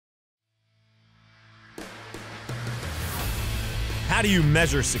How do you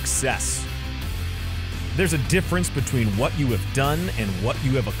measure success? There's a difference between what you have done and what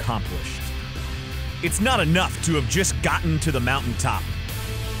you have accomplished. It's not enough to have just gotten to the mountaintop.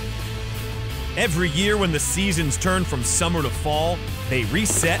 Every year when the seasons turn from summer to fall, they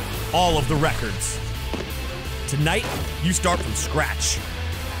reset all of the records. Tonight, you start from scratch.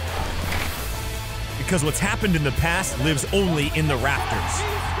 Because what's happened in the past lives only in the Rafters.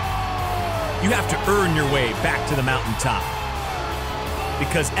 You have to earn your way back to the mountaintop.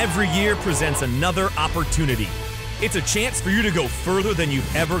 Because every year presents another opportunity. It's a chance for you to go further than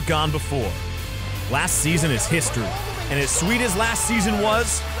you've ever gone before. Last season is history, and as sweet as last season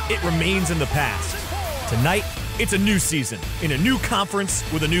was, it remains in the past. Tonight, it's a new season, in a new conference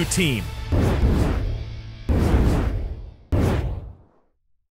with a new team.